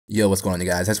Yo, what's going on, you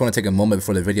guys? I just want to take a moment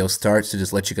before the video starts to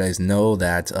just let you guys know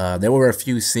that there were a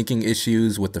few syncing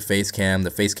issues with the face cam. The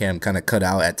face cam kind of cut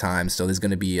out at times, so there's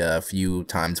going to be a few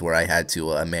times where I had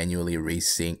to manually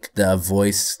resync the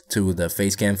voice to the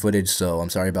face cam footage, so I'm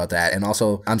sorry about that. And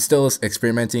also, I'm still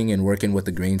experimenting and working with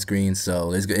the green screen,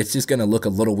 so it's just going to look a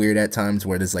little weird at times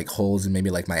where there's like holes in maybe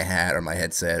like my hat or my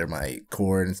headset or my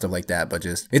cord and stuff like that, but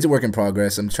just, it's a work in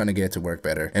progress. I'm trying to get it to work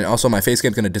better. And also, my face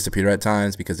cam's going to disappear at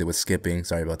times because it was skipping.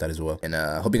 Sorry about that as well. And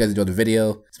hope you guys enjoyed the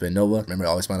video. It's been Nova. Remember,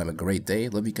 always want to have a great day.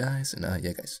 Love you guys. And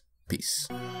yeah, guys, peace.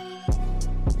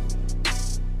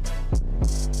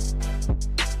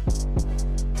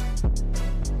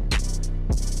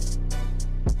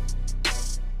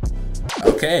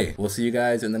 Okay, we'll see you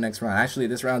guys in the next round. Actually,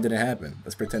 this round didn't happen.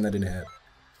 Let's pretend that didn't happen.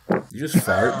 You just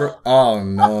fart, bro? Oh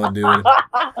no, dude.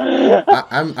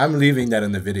 I'm leaving that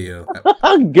in the video.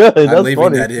 Good. I'm leaving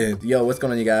funny. That in. Yo, what's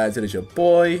going on, you guys? It is your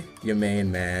boy, your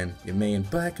main man, your main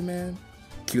black man.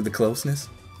 Cue the closeness.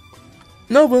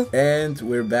 Nova. And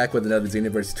we're back with another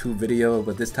Xenoverse 2 video,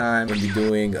 but this time we're gonna be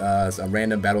doing a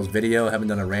random battles video. I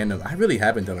really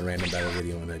haven't done a random battle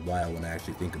video in a while when I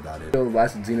actually think about it. The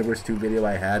last Xenoverse 2 video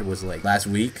I had was like last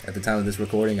week at the time of this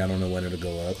recording. I don't know when it'll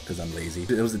go up because I'm lazy.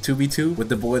 It was a 2v2 with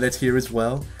the boy that's here as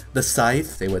well, the Scythe.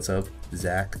 Say what's up,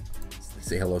 Zach.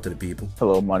 Say hello to the people.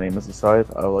 Hello, my name is the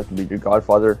Scythe. I would like to be your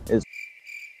godfather.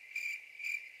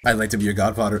 I'd like to be your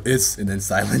godfather. And then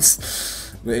silence.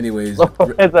 But anyways,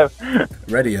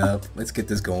 ready up. Let's get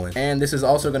this going. And this is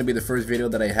also going to be the first video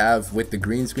that I have with the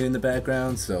green screen in the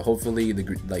background. So hopefully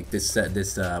this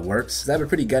works. I have a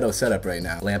pretty ghetto setup right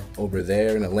now. Lamp over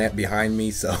there and a lamp behind me.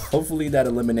 So hopefully that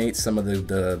eliminates some of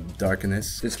the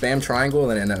darkness. Just spam triangle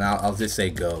and then I'll just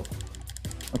say go.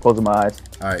 I'm closing my eyes.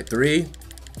 All right, 3,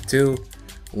 2,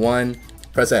 1.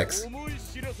 Press X.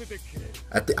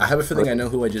 I have a feeling I know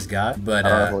who I just got, but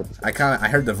I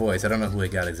heard the voice. I don't know who I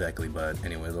got exactly, but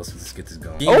anyway, let's just get this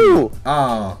going.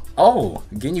 Oh,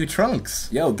 Ginyu Trunks.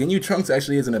 Yo, Ginyu Trunks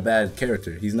actually isn't a bad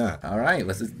character. He's not. All right,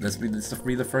 let's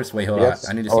read the first way. Hold on,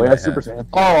 I need to see what I have. Super Saiyan.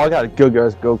 Oh, I got a good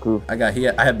guys Goku.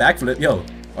 I have backflip. Yo,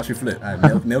 watch me flip. I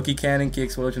have Milky Cannon, Key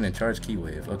Explosion, and Charge Key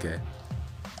Wave. Okay,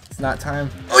 it's not time.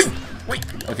 Oi! Wait.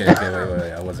 Okay,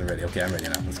 wait. I wasn't ready. Okay, I'm ready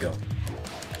now. Let's go.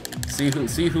 See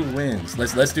who wins.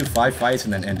 Let's do 5 fights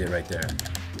and then end it right there.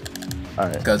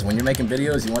 Alright. Because when you're making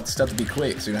videos, you want the stuff to be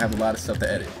quick, so you don't have a lot of stuff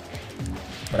to edit.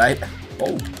 But I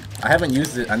haven't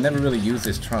used it. I never really used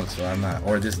this trunk, so I'm not,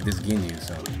 or this Ginyu,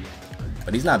 so.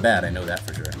 But he's not bad. I know that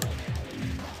for sure.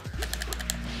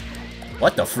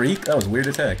 What the freak? That was weird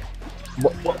as heck.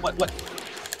 What?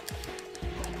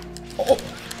 Oh.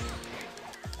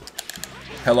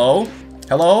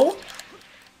 Hello?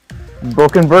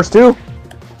 Broken verse 2?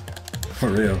 For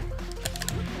real.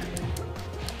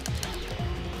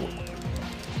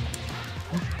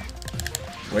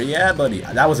 Where you at, buddy?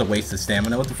 That was a waste of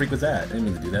stamina. What the freak was that? I didn't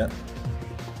mean to do that.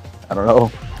 I don't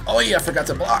know. Oh yeah, I forgot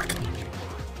to block.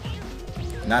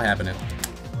 Not happening.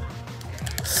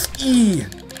 Eee.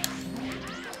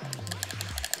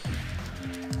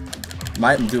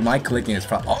 My clicking is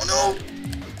probably. Oh no!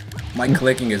 My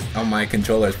clicking is on my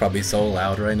controller is probably so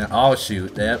loud right now. Oh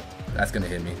shoot! Yep, that's gonna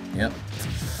hit me. Yep.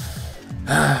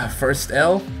 First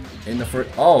L in the first.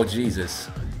 Oh Jesus!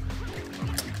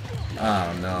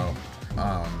 Oh no!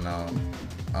 Oh no!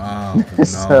 Oh no!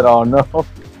 Said oh no!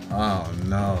 Oh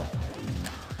no!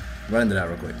 Run into that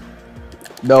real quick.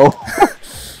 No.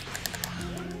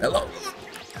 Hello.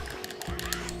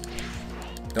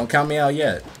 Don't count me out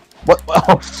yet. What?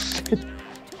 Oh shit!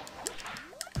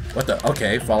 What the?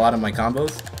 Okay, fall out of my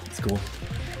combos. It's cool.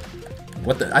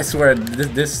 What the? I swear,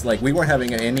 this like we weren't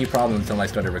having any problems until I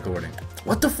started recording.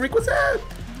 What the freak was that?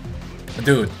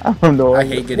 Dude, I don't know. I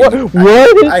hate getting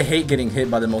what? I hate getting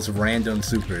hit by the most random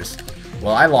supers.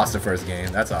 Well, I lost the first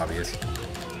game. That's obvious.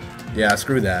 Yeah,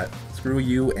 screw that. Screw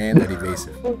you and that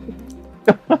evasive.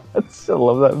 I still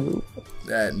love that move.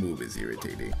 That move is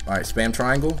irritating. All right, spam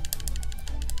triangle.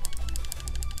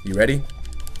 You ready?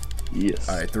 Yes.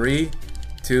 All right, 3,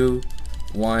 2,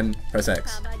 1. Press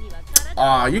X.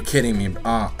 Aw, you kidding me?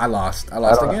 I lost. I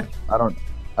lost again. I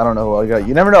don't know who I got.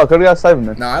 You never know. I could have got Scythe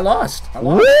Win. No, I lost. I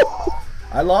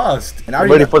lost. And I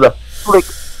already ready for the flick.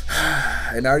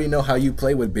 And I already know how you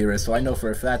play with Beerus, so I know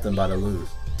for a fact I'm about to lose.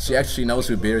 She actually knows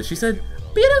who Beerus. She said,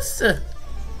 Beerus.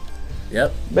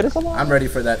 Yep. I'm ready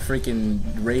for that freaking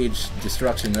rage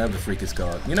destruction, whatever the freak is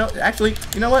called. You know, actually,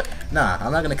 you know what? Nah,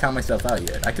 I'm not gonna count myself out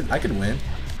yet. I could win.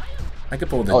 I could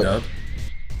pull the dub.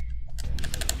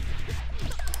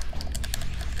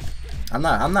 I'm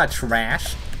not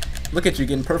trash. Look at you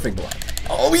getting perfect block.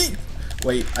 Oh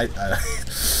wait,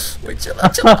 Wait, chill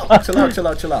out, chill out, chill out, chill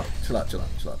out, chill out, chill out, chill out,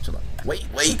 chill out, chill out. Wait,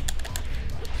 wait.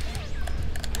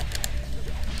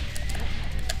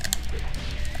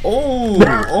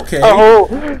 Oh, okay.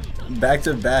 Oh. Back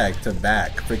to back,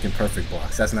 freaking perfect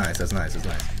blocks. That's nice. That's nice. That's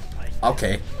nice.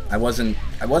 Okay, I wasn't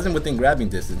within grabbing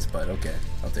distance, but okay,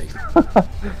 I'll take it.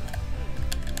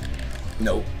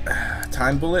 No,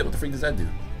 time bullet. What the freak does that do?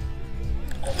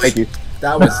 Oh, Thank you.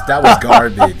 That was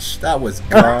garbage. That was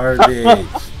garbage.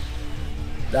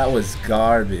 That was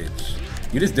garbage.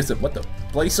 You just what the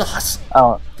bloody sauce?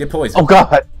 Oh. Get poisoned. Oh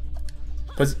God.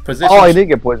 Position. Oh, I did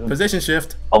get poisoned. Position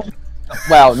shift. Oh.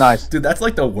 Wow, nice. Dude, that's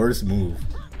like the worst move.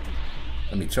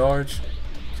 Let me charge.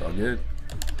 It's all good.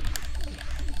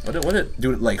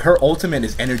 Dude, like, her ultimate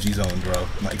is energy zone, bro.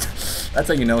 Like, that's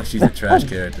how you know she's a trash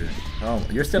character. Oh,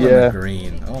 you're still in the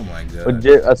green. Oh my god.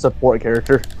 Legit a support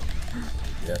character.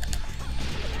 Yeah.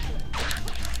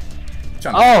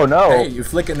 Oh no. Hey, you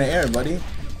flick in the air, buddy.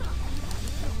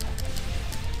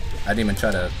 I didn't even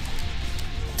try to...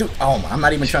 Dude, oh, I'm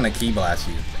not even trying to key blast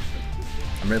you.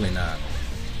 I'm really not.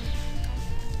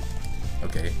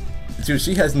 Okay. Dude,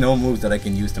 she has no moves that I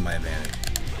can use to my advantage.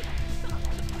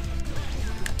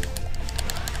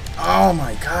 Oh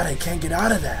my god, I can't get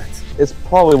out of that. It's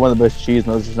probably one of the best cheese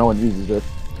moves, just no one uses it.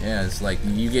 Yeah, it's like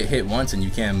you get hit once and you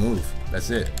can't move.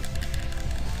 That's it.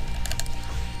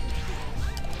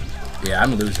 Yeah,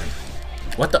 I'm losing.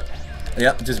 What the?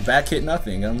 Yep, just back hit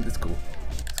nothing. It's cool.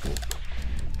 It's cool.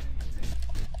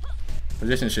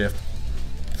 Position shift.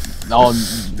 No,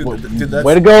 dude, that's...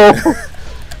 way to go.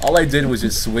 All I did was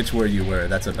just switch where you were.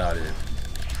 That's about it.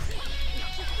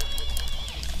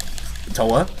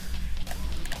 Toa?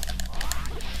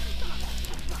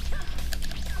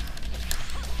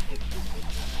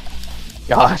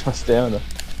 Gosh, my stamina.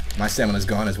 My stamina's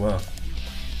gone as well.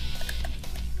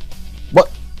 What?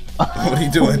 What are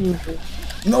you doing?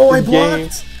 No, I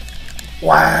blocked!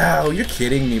 Wow, you're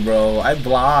kidding me, bro. I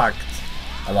blocked.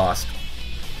 I lost.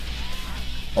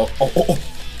 Oh.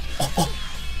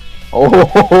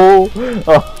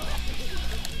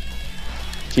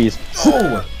 Jeez.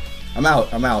 Oh! I'm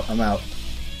out.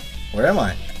 Where am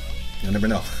I? You'll never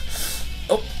know.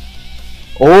 Oh!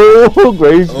 Oh,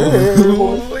 gracious.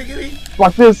 Oh, look at me.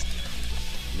 Block this.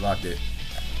 Locked it.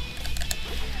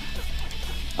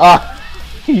 Ah,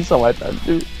 you saw my time,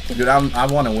 dude. Dude, I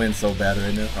want to win so bad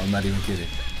right now. I'm not even kidding.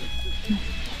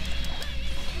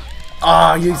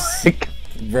 Oh, you sick,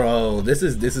 bro. This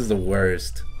is the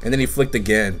worst. And then he flicked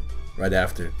again right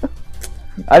after.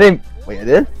 I didn't. Wait, I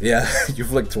did? Yeah, you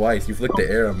flicked twice. You flicked the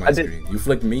air on my screen. You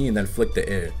flicked me and then flicked the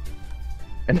air.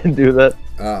 I didn't do that.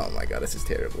 Oh my god, this is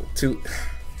terrible.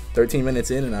 13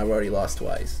 minutes in and I've already lost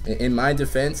twice. In my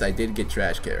defense, I did get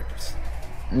trash characters.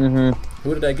 Who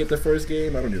did I get the first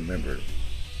game? I don't remember.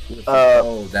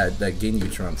 Oh, that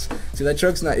Ginyu Trunks. See, that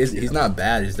Trunks he's not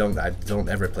bad. I don't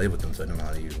ever play with him, so I don't know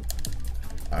how to use him.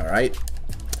 All right.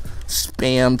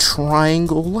 Spam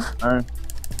triangle.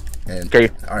 And okay.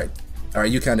 All right.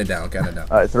 You count it down.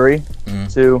 All right, 3,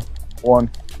 2,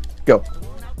 1, go.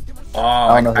 Oh,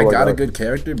 I got a good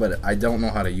character, but I don't know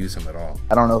how to use him at all.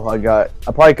 I don't know if I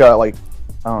probably got like,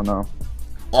 I don't know.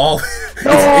 Oh,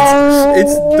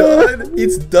 it's done.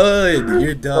 It's done.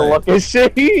 You're done.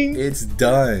 It's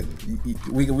done.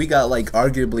 We got like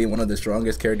arguably one of the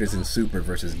strongest characters in Super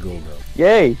versus Goldo.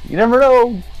 Yay! You never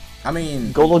know. I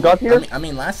mean, Goldo got here. I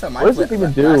mean, last time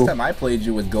last time I played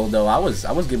you with Goldo, I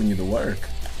was giving you the work.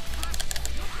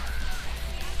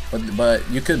 But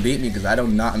you could beat me because I do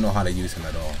not know how to use him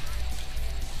at all.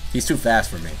 He's too fast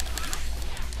for me.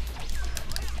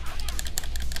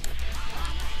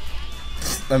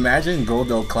 Imagine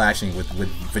Goldo clashing with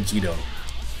Vegito.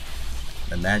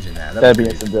 Imagine that. That'd be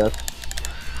instant death.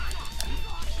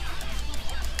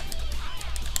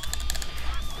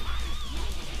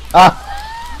 Ah!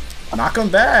 Knock him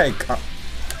back!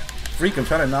 Freak, I'm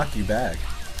trying to knock you back.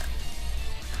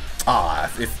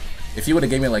 Ah, if you would have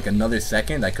gave me like another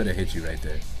second, I could have hit you right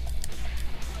there.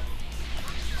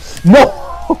 No!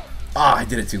 Ah, I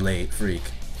did it too late, freak.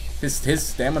 His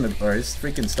stamina or his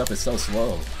freaking stuff is so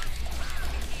slow.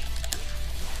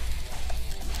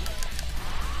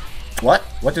 What?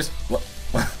 What just what?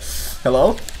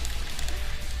 Hello?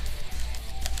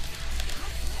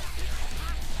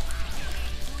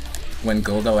 When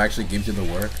Goldo actually gives you the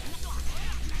work.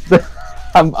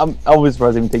 I'm always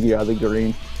surprised even take you out of the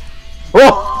green.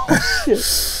 Oh shit!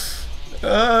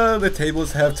 The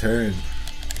tables have turned.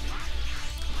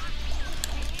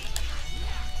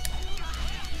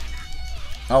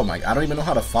 Oh my! I don't even know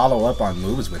how to follow up on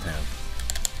moves with him.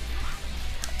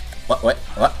 What?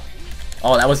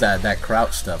 Oh, that was that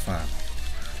crouch stuff, huh?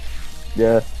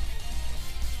 Yeah.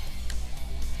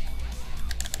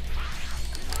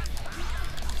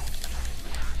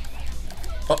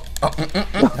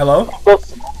 Hello?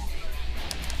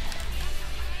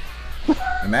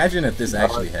 Imagine if this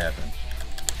actually happened.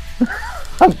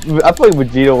 I feel like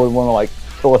Vegeta would want to like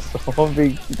kill us so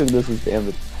big. He took this as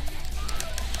damage.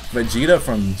 Vegeta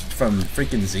from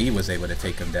freaking Z was able to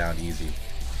take him down easy.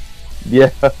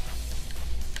 Yeah.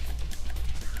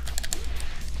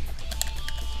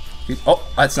 Oh,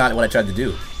 that's not what I tried to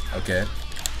do. Okay.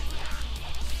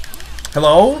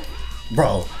 Hello?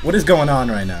 Bro, what is going on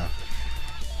right now?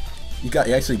 You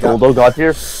actually got Goldo God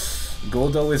tier?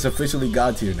 Goldo is officially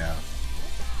God tier now.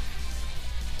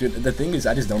 Dude, the thing is,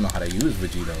 I just don't know how to use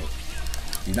Vegito.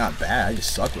 He's not bad, I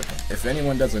just suck with him. If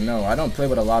anyone doesn't know, I don't play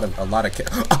with a lot of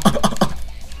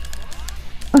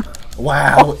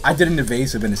Wow, I did an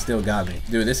evasive and it still got me.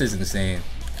 Dude, this is insane.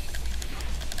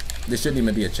 This shouldn't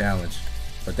even be a challenge.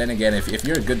 But then again, if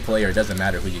you're a good player, it doesn't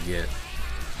matter who you get.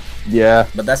 Yeah.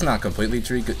 But that's not completely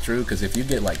true, because if you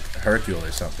get like Hercule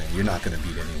or something, you're not going to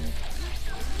beat anyone.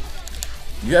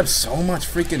 You have so much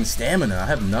freaking stamina, I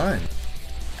have none.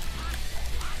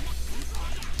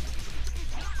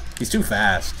 He's too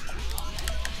fast.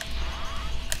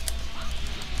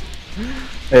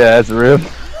 Yeah, that's real.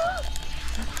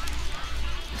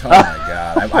 Oh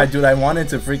my god. Dude, I wanted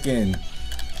to freaking...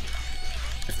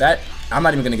 If that... I'm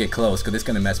not even going to get close, because it's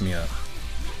going to mess me up.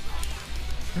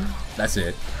 That's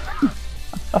it.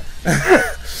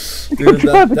 Dude,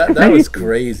 that was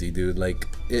crazy, dude. Like,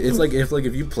 it's like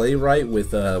if you play right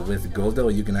with Goldo,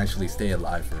 you can actually stay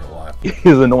alive for a while. He's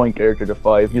an annoying character to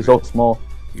fight. He's so small.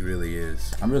 He really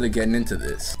is. I'm really getting into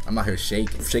this. I'm out here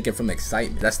shaking from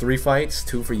excitement. That's 3 fights,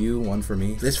 2 for you, 1 for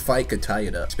me. This fight could tie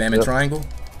it up. Spam it triangle.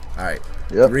 All right.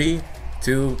 Yep. 3,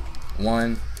 2,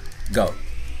 1, go.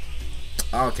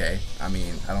 Okay. I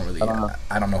mean, I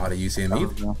don't know how to use him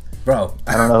either. Bro,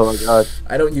 I don't know. Oh my god.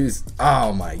 I don't use.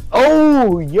 Oh my.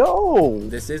 Oh, yo.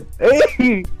 This is.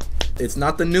 Hey. It's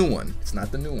not the new one. It's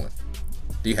not the new one.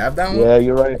 Do you have that one? Yeah,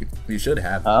 you're right. You should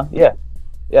have. Huh? Yeah.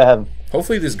 Yeah, I have.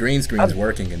 Hopefully this green screen is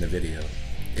working in the video.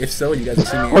 If so, you guys will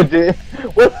see me.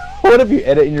 What if you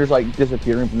edit and you're just like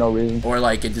disappearing for no reason? Or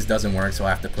like it just doesn't work, so I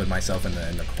have to put myself in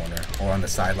the corner or on the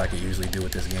side like I usually do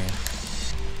with this game.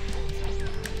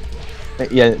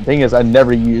 Yeah, the thing is, I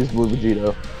never used Blue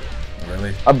Vegito.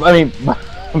 Really? I mean,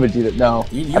 Vegeta. No. I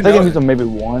think I used him maybe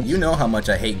once. You know how much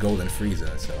I hate Golden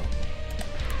Frieza, so.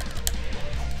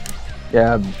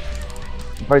 Yeah.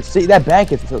 But see, that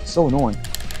back is so annoying.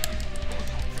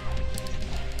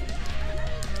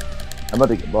 I'm about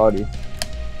to get body.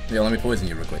 Yeah, let me poison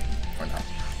you real quick. Or not.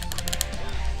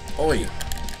 Oi!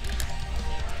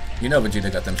 You know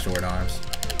Vegeta got them short arms.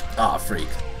 Ah, freak.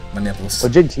 My nipples. Well,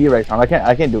 JT right now. I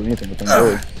can't do anything with them.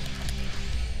 Really.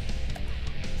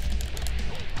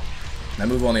 That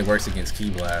move only works against Ki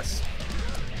Blast.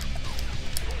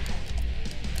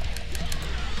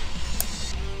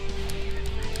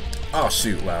 Oh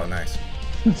shoot! Wow, nice.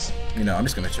 You know, I'm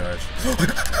just gonna charge.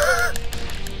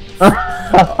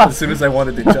 As soon as I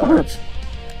wanted to charge.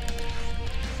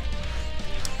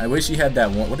 I wish he had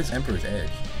that one. What is Emperor's Edge?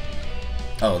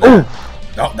 Oh, that.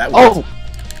 Oh, that was. Oh.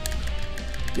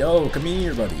 Yo, come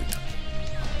here, buddy.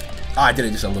 Oh, I did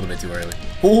it just a little bit too early.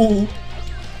 Ooh.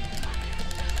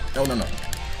 No, no, no.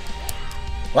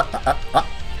 What?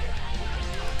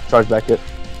 Charge back it.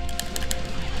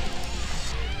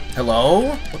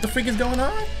 Hello? What the freak is going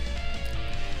on?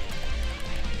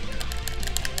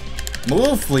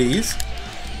 Move, please.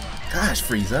 Gosh,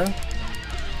 Frieza.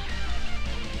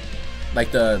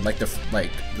 Like the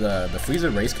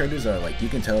Frieza race characters are like, you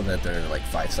can tell that their like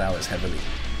fight style is heavily.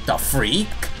 The freak?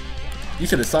 You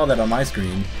should have saw that on my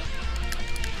screen.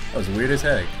 That was weird as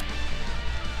heck.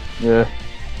 Yeah.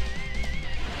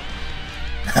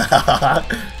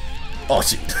 Oh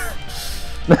shoot.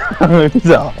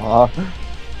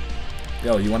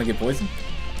 Yo, you want to get poisoned?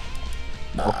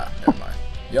 Nah, never mind.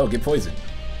 Yo, get poisoned.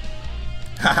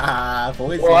 Haha,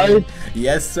 poison. What?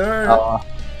 Yes, sir.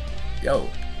 Yo,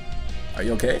 are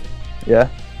you okay? Yeah.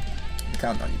 I'm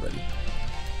counting on you, buddy.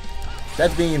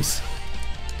 Death beams.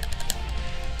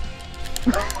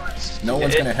 No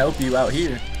one's gonna help you out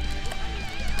here.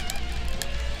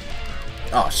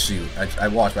 Oh shoot! I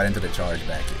walked right into the charge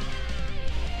back here.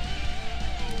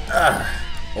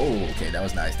 Oh, okay, that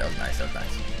was nice. That was nice. That was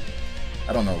nice.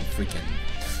 I don't know, freaking.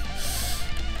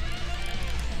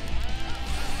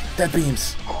 Death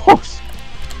beams.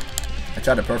 I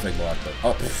tried a perfect block, but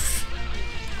oh.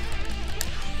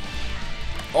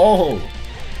 Oh.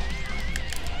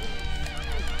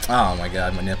 Oh my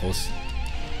god, my nipples.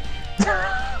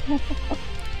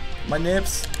 My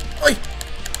nips. Oi.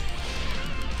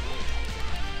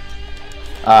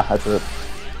 Ah, that's it.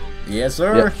 Yes,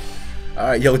 sir. Yep. All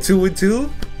right, yo, 2 and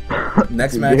 2.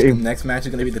 Next match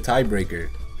is gonna be the tiebreaker.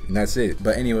 And that's it.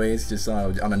 But anyways, just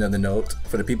on another note,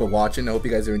 for the people watching, I hope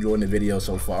you guys are enjoying the video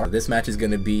so far. This match is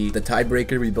going to be the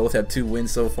tiebreaker. We both have 2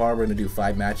 wins so far. We're going to do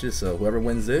 5 matches, so whoever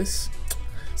wins this,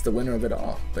 it's the winner of it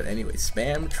all. But anyway,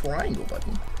 spam triangle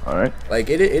button. Alright. Like,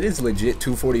 it is legit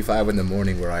 2:45 in the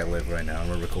morning where I live right now, and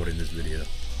we're recording this video.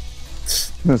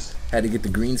 Had to get the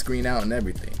green screen out and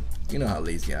everything. You know how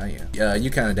lazy I am. Yeah, you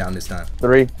counted down this time.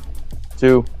 3,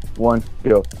 2, 1,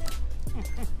 go.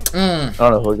 I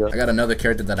don't know who got. I got another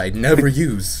character that I never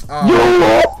use.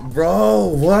 Oh, bro,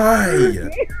 why?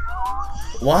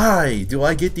 Why do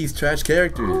I get these trash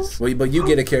characters? Well, but you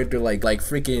get a character like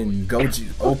freaking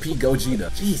OP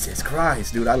Gogeta. Jesus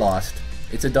Christ, dude, I lost.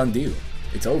 It's a done deal.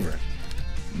 It's over.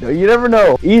 No, you never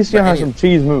know. He's gonna have some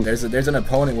cheese moves. There's an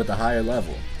opponent with a higher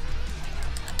level.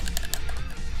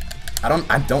 I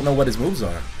don't know what his moves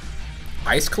are.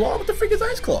 Ice Claw? What the frick is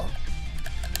Ice Claw?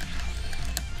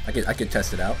 I could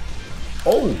test it out.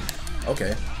 Oh,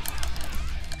 okay.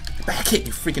 Back hit,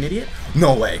 you freaking idiot!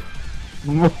 No way.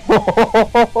 Boy.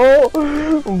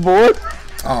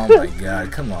 Oh my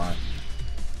god, come on.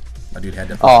 My dude had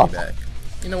to push me back.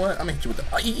 You know what? I'm gonna hit you with the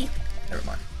never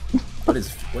mind. What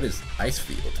is Ice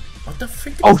Field? What the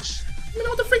freak is you know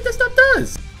what the freak that stuff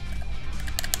does?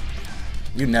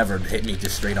 You never hit me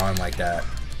just straight on like that.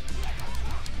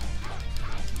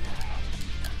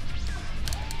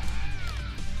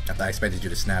 I expected you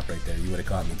to snap right there. You would have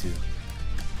caught me too.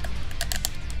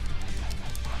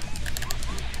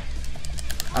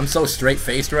 I'm so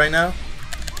straight-faced right now.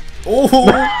 Oh!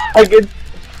 I get.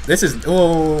 This is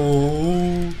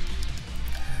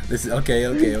This is okay.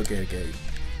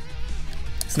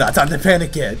 It's not time to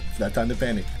panic yet. It's not time to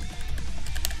panic.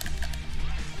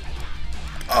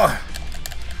 Oh!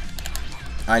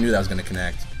 I knew that was gonna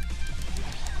connect.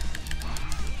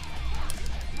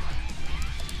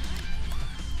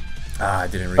 Ah, I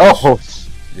didn't reach. Oh!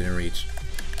 Didn't reach.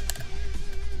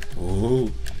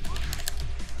 Ooh.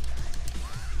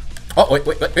 Oh, wait.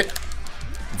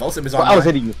 Volsip is online. I was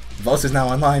hitting you. Vos is now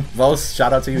online. Vos,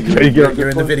 shout out to you. You're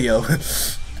in the video.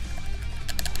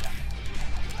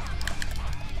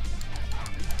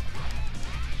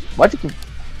 Why'd you keep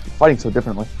fighting so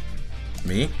differently?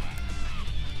 Me?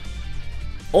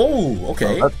 Oh,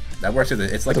 okay. Oh, that works with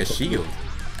it. It's like a shield.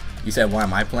 You said, why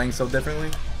am I playing so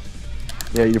differently?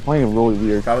 Yeah, you're playing really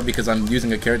weird. Probably because I'm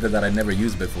using a character that I never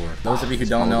used before. Those of you who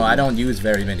don't know, I don't use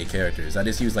very many characters. I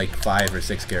just use like 5 or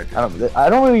 6 characters. I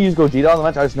don't really use Gogeta on the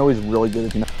match. I just know he's really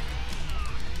good at.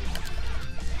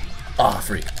 Oh,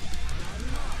 freak.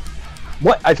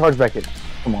 What? I charged back in.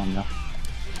 Come on now.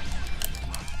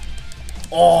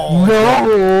 Oh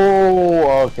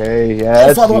no! Okay,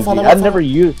 yeah. Oh, follow up. I never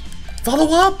use.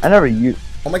 Follow up. I never use.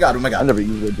 Oh my god! I never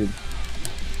use it, dude.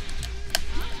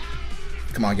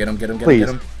 Come on, get him. Please.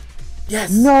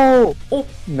 Yes. No. Oh.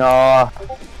 Nah.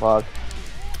 Fuck.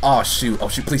 Oh shoot.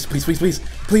 Please.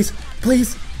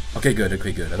 Okay, good. I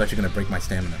thought you were gonna break my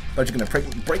stamina. I thought you were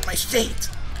gonna break my shit.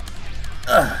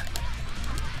 Ugh.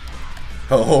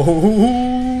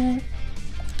 Oh.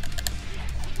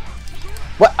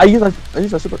 What? I use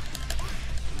a super.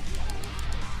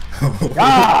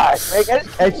 Gosh, I gotta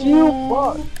catch you.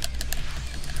 Fuck.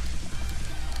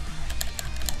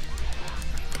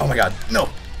 Oh my god, no!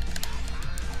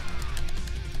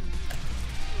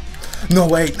 No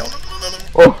way! No!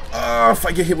 Oh. If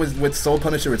I get hit with Soul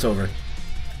Punisher, it's over.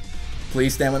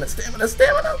 Please, stamina!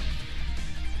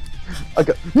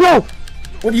 Okay. No!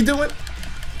 What are you doing?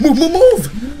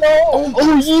 Move! No!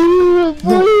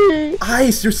 No!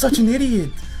 Ice, you're such an idiot!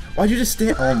 Why'd you just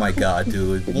stand? Oh my god,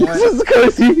 dude. This is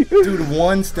crazy. Dude,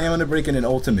 1 stamina break and an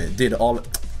ultimate did all.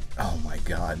 Oh my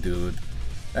god, dude.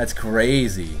 That's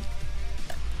crazy.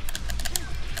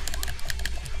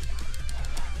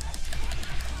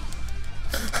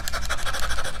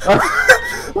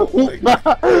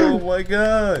 Oh my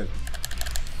god.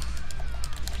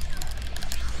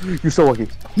 You're so lucky.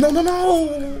 No!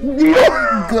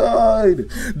 Oh god.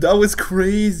 That was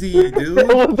crazy, dude. That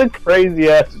was the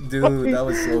craziest. Dude, that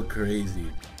was so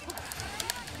crazy.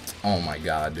 Oh my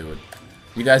god, dude.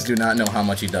 You guys do not know how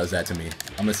much he does that to me.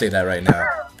 I'm gonna say that right now.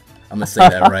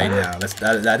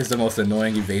 That is the most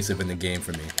annoying evasive in the game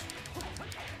for me.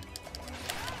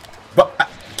 But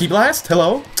Key Blast?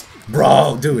 Hello?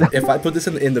 Bro, dude, if I put this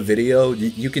in the video,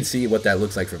 you can see what that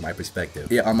looks like from my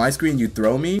perspective. Yeah, on my screen, you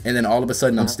throw me, and then all of a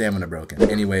sudden, I'm stamina broken.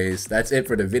 Anyways, that's it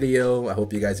for the video. I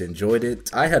hope you guys enjoyed it.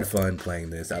 I had fun playing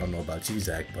this. I don't know about you,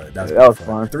 Zach, but that was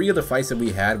fun. 3 of the fights that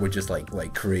we had were just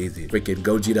like crazy. Freaking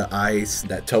Gogeta Ice,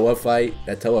 that Toa fight.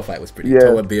 That Toa fight was pretty.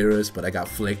 Toa Beerus, but I got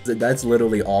flicked. That's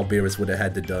literally all Beerus would have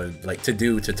had to do, like to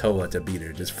Toa to beat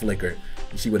her. Just flick her.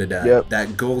 She would have died. That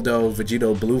Goldo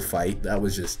Vegito Blue fight. That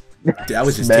was just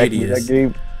tedious.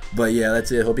 But yeah,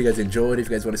 that's it. Hope you guys enjoyed. If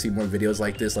you guys want to see more videos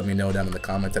like this, let me know down in the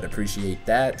comments. I'd appreciate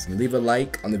that. And leave a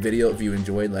like on the video if you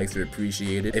enjoyed. Likes are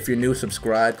appreciated. If you're new,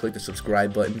 subscribe. Click the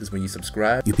subscribe button, because when you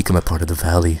subscribe, you become a part of the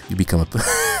valley. You become a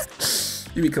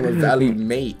you become a valley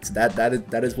mate.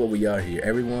 That is what we are here.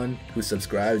 Everyone who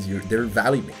subscribes, they're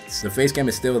valley mates. The face cam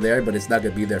is still there, but it's not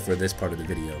gonna be there for this part of the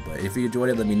video. But if you enjoyed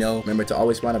it, let me know. Remember to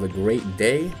always have a great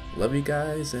day. Love you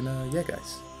guys, and yeah,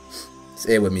 guys.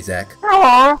 Say it with me, Zach.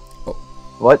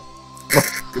 What?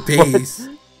 Peace.